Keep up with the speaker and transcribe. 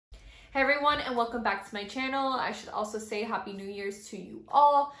Hey everyone, and welcome back to my channel. I should also say Happy New Year's to you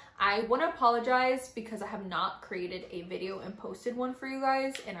all. I want to apologize because I have not created a video and posted one for you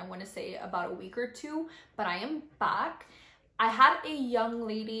guys, and I want to say about a week or two, but I am back. I had a young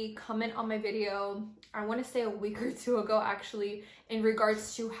lady comment on my video, I want to say a week or two ago actually, in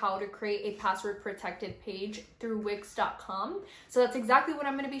regards to how to create a password protected page through Wix.com. So that's exactly what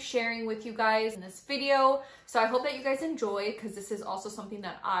I'm going to be sharing with you guys in this video. So I hope that you guys enjoy, because this is also something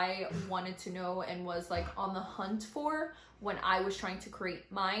that I wanted to know and was like on the hunt for when I was trying to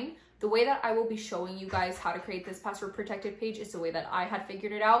create mine. The way that I will be showing you guys how to create this password protected page is the way that I had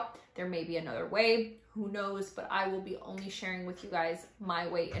figured it out. There may be another way, who knows, but I will be only sharing with you guys my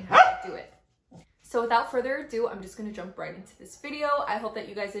way and how to do it. So without further ado, I'm just gonna jump right into this video. I hope that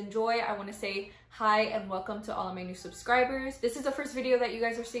you guys enjoy. I wanna say hi and welcome to all of my new subscribers. This is the first video that you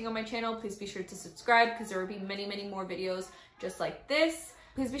guys are seeing on my channel. Please be sure to subscribe because there will be many, many more videos just like this.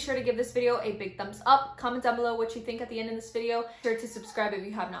 Please be sure to give this video a big thumbs up. Comment down below what you think at the end of this video. Be sure to subscribe if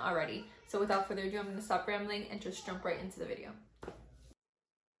you have not already. So without further ado, I'm gonna stop rambling and just jump right into the video.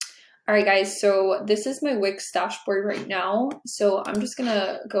 All right, guys, so this is my Wix dashboard right now. So I'm just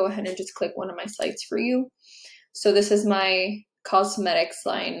gonna go ahead and just click one of my sites for you. So this is my cosmetics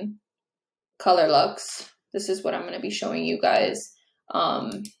line, Color Lux. This is what I'm gonna be showing you guys.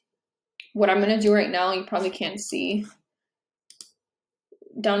 What I'm gonna do right now, you probably can't see.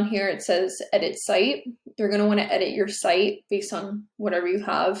 Down here it says edit site. You're gonna wanna edit your site based on whatever you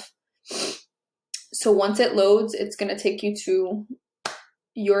have. So once it loads, it's gonna take you to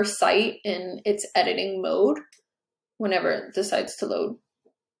your site in its editing mode whenever it decides to load.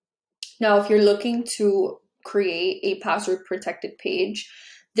 Now, if you're looking to create a password protected page,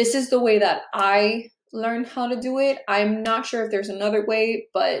 this is the way that I learned how to do it. I'm not sure if there's another way,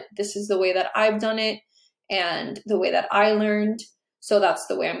 but this is the way that I've done it and the way that I learned. So that's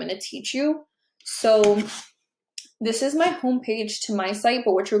the way I'm going to teach you. So this is my homepage to my site,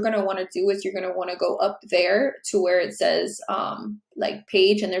 but what you're going to want to do is you're going to want to go up there to where it says like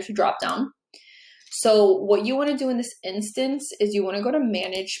page, and there's a drop down. So what you want to do in this instance is you want to go to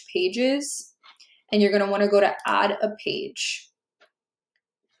manage pages, and you're going to want to go to add a page.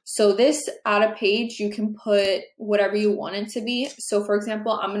 So this add a page, you can put whatever you want it to be. So for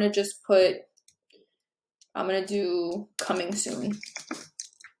example, I'm going to do coming soon.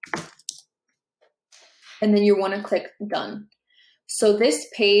 And then you want to click done. So this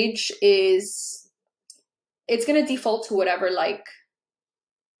page it's going to default to whatever like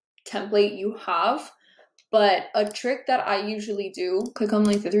template you have. But a trick that I usually do, click on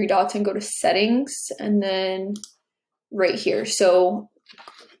like the three dots and go to settings, and then right here. So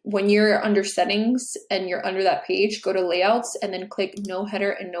when you're under settings and you're under that page, go to layouts and then click no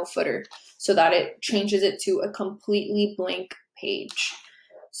header and no footer so that it changes it to a completely blank page.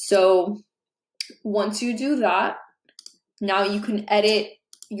 So once you do that, now you can edit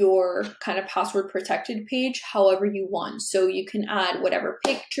your kind of password protected page however you want. So you can add whatever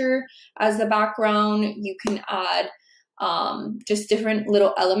picture as the background. You can add just different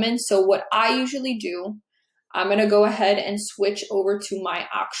little elements. So what I usually do, I'm going to go ahead and switch over to my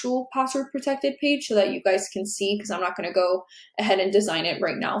actual password protected page so that you guys can see, because I'm not going to go ahead and design it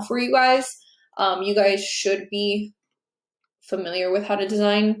right now for you guys. You guys should be familiar with how to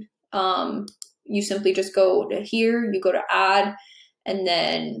design. You simply just go to here, you go to add, and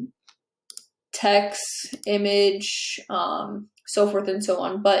then text, image, so forth and so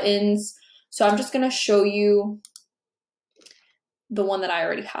on, buttons. So I'm just going to show you the one that I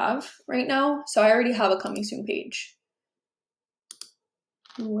already have right now. So I already have a coming soon page.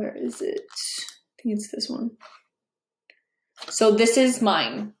 Where is it? I think it's this one. So this is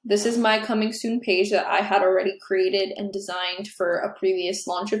mine. This is my coming soon page that I had already created and designed for a previous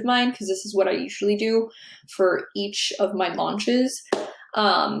launch of mine, because this is what I usually do for each of my launches,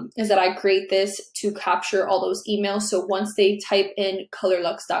 is that I create this to capture all those emails. So once they type in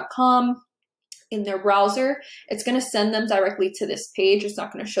colorlux.com in their browser, it's going to send them directly to this page. It's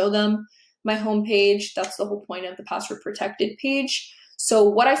not going to show them my home page. That's the whole point of the password protected page. So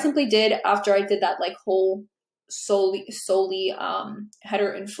what I simply did after I did that like whole solely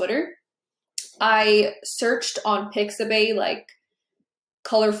header and footer, I searched on Pixabay like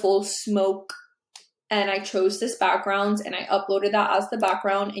colorful smoke, and I chose this background and I uploaded that as the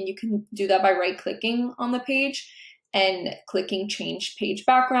background. And you can do that by right clicking on the page and clicking change page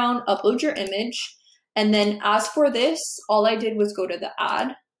background, upload your image. And then as for this, all I did was go to the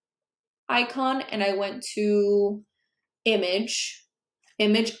add icon and I went to image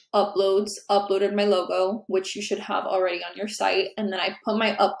uploads, uploaded my logo, which you should have already on your site. And then I put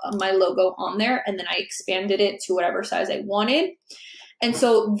my logo on there, and then I expanded it to whatever size I wanted. And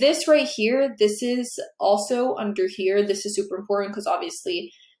so this right here, this is also under here. This is super important because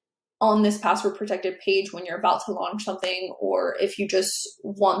obviously on this password protected page, when you're about to launch something, or if you just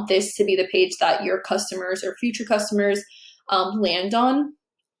want this to be the page that your customers or future customers land on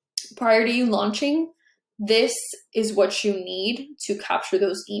prior to you launching, this is what you need to capture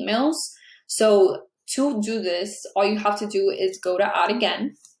those emails. So to do this, all you have to do is go to add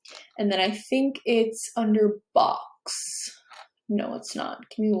again. And then I think it's under box. No, it's not.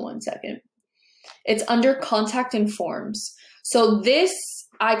 Give me 1 second. It's under contact and forms. So this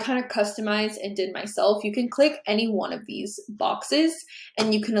I kind of customized and did myself. You can click any one of these boxes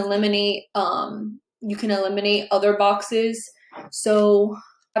and you can eliminate other boxes. So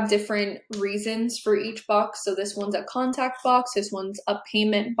I have different reasons for each box. So this one's a contact box, this one's a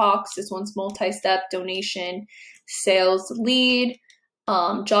payment box, this one's multi-step, donation, sales lead,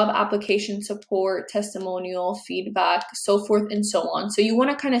 job application support, testimonial, feedback, so forth and so on. So you want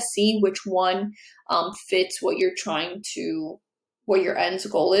to kind of see which one fits what you're trying to, what your end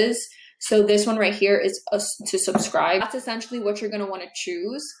goal is. So this one right here is to subscribe. That's essentially what you're going to want to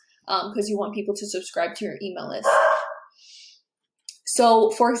choose because you want people to subscribe to your email list.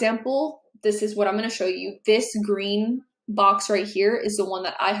 So for example, this is what I'm going to show you. This green box right here is the one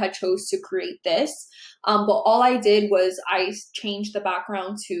that I had chose to create this. But all I did was I changed the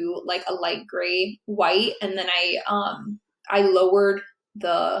background to like a light gray white, and then I lowered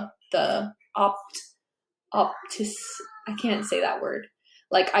the I can't say that word.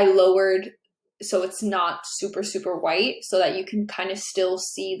 Like I lowered so it's not super, super white so that you can kind of still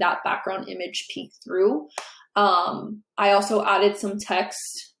see that background image peek through. I also added some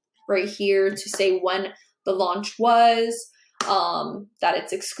text right here to say when the launch was, that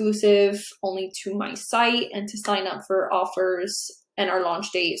it's exclusive only to my site and to sign up for offers and our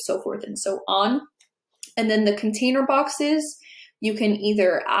launch date, so forth and so on. And then the container boxes, you can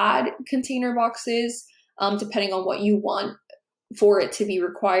either add container boxes, depending on what you want for it to be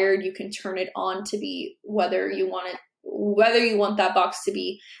required. You can turn it on to be whether you want that box to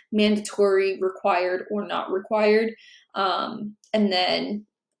be mandatory, required, or not required. And then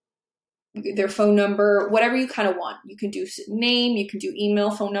their phone number, whatever you kind of want. You can do name, you can do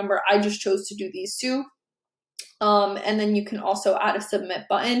email, phone number. I just chose to do these two. And then you can also add a submit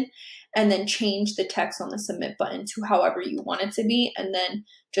button and then change the text on the submit button to however you want it to be. And then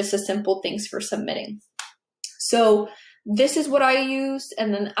just a simple things for submitting. So this is what I used.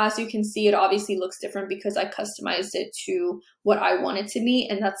 And then as you can see, it obviously looks different because I customized it to what I want it to be.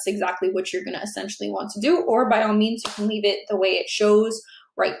 And that's exactly what you're going to essentially want to do. Or by all means, you can leave it the way it shows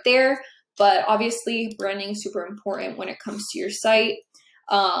right there. But obviously branding is super important when it comes to your site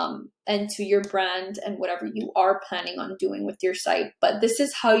and to your brand and whatever you are planning on doing with your site. But this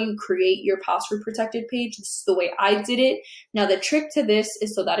is how you create your password protected page. This is the way I did it. Now the trick to this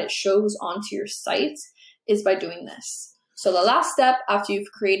is so that it shows onto your site is by doing this. So the last step after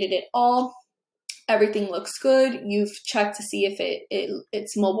you've created it all, everything looks good. You've checked to see if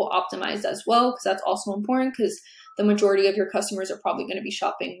it's mobile optimized as well, because that's also important because the majority of your customers are probably going to be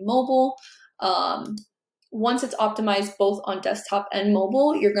shopping mobile. Once it's optimized both on desktop and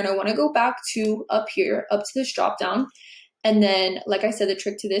mobile, you're going to want to go back to up here, up to this drop down. And then, like I said, the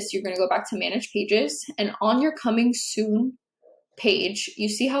trick to this, you're going to go back to manage pages, and on your coming soon page, you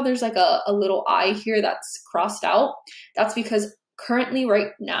see how there's like a little I here that's crossed out? That's because currently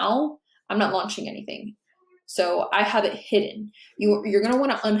right now, I'm not launching anything. So I have it hidden. You're going to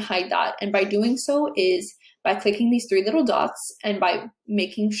want to unhide that. And by doing so is by clicking these three little dots and by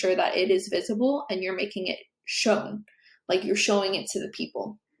making sure that it is visible and you're making it shown, like you're showing it to the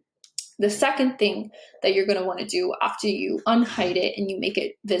people. The second thing that you're going to want to do after you unhide it and you make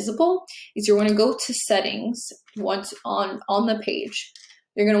it visible is you're going to go to settings once on the page.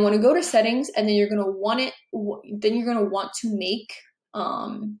 You're going to want to go to settings, and then you're going to want to make,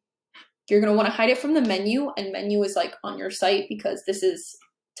 you're going to want to hide it from the menu, and menu is like on your site because this is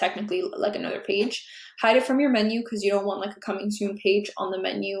technically like another page. Hide it from your menu because you don't want like a coming soon page on the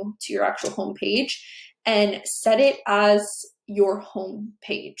menu to your actual home page, and set it as your home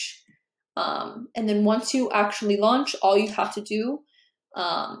page. And then once you actually launch, all you have to do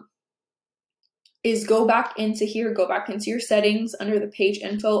is go back into here, go back into your settings under the page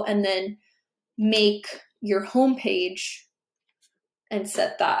info, and then make your home page and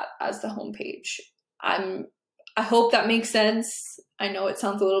set that as the home page. I hope that makes sense. I know it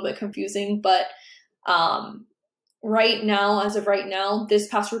sounds a little bit confusing, but right now, as of right now, this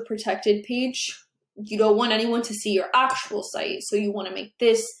password protected page, you don't want anyone to see your actual site. So you want to make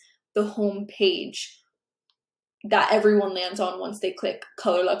this the home page that everyone lands on once they click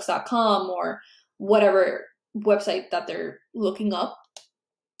colorlux.com or whatever website that they're looking up.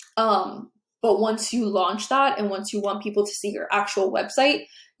 But once you launch that and once you want people to see your actual website,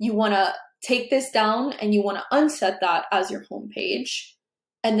 you want to take this down and you want to unset that as your homepage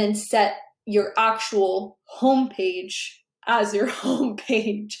and then set your actual homepage as your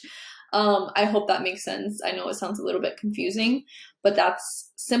homepage. I hope that makes sense. I know it sounds a little bit confusing, but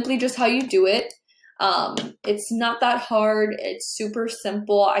that's simply just how you do it. It's not that hard. It's super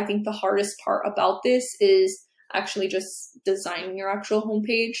simple. I think the hardest part about this is actually just designing your actual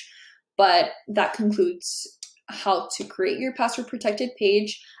homepage, but that concludes how to create your password protected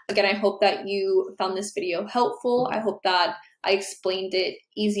page. Again, I hope that you found this video helpful. I hope that I explained it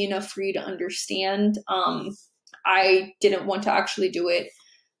easy enough for you to understand. I didn't want to actually do it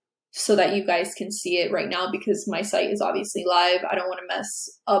so that you guys can see it right now because my site is obviously live. I don't want to mess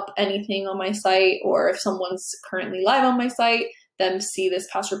up anything on my site, or if someone's currently live on my site, them see this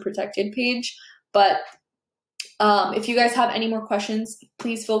password protected page. But if you guys have any more questions,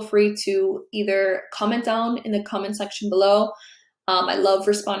 please feel free to either comment down in the comment section below. I love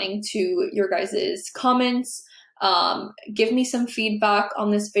responding to your guys' comments. Give me some feedback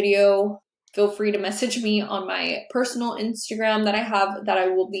on this video. Feel free to message me on my personal Instagram that I have, that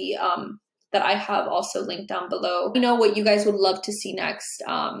I have also linked down below. Let me know what you guys would love to see next.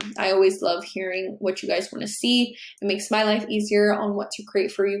 I always love hearing what you guys want to see. It makes my life easier on what to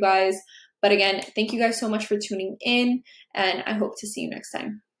create for you guys. But again, thank you guys so much for tuning in, and I hope to see you next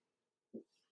time.